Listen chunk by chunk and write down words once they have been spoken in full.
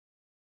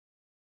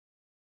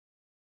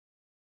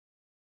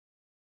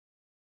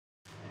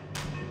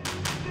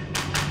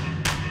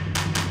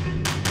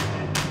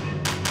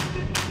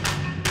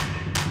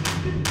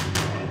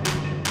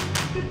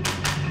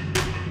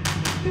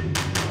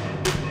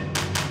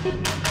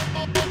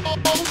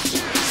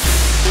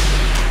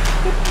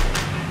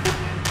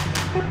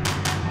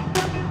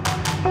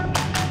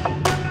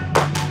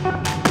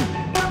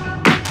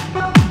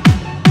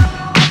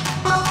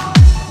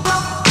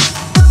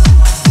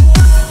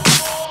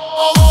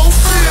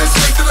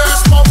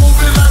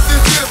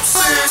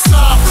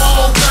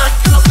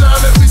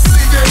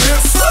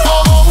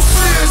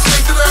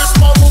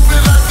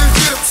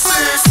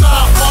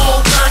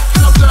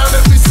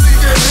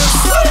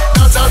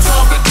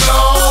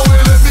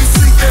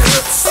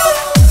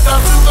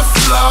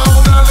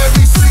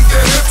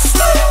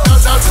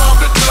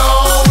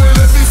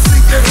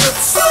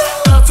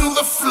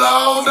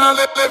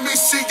Let me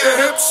see your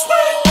hips.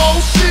 Oh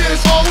shit,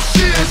 oh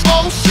shit,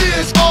 oh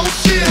shit, oh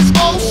shit,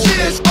 oh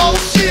shit, oh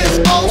shit,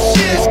 oh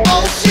shit,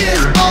 oh shit,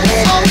 oh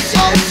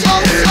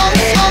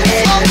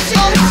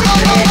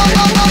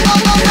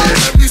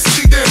let me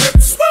see your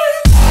hips.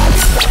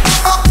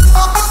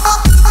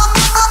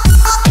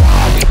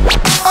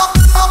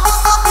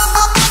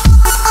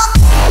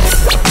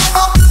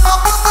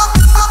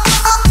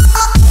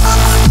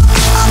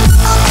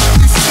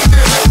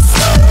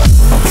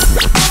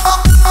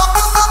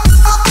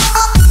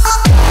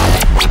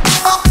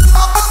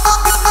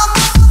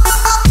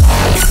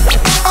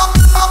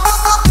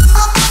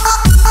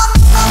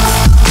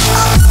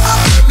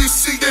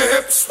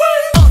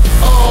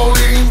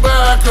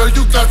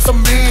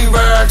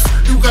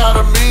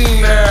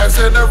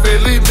 And I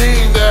really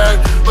mean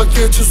that, but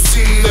can't you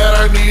see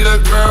that I need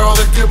a girl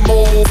that can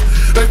move,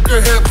 that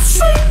can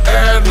hips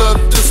and look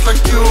just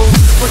like you?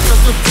 But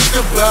just to think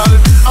about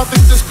it, I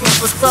think this club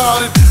is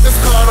crowded. It's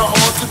kinda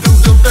hard to do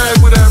the thing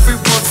with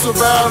everyone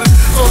surrounded.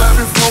 So let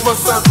me form a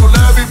circle.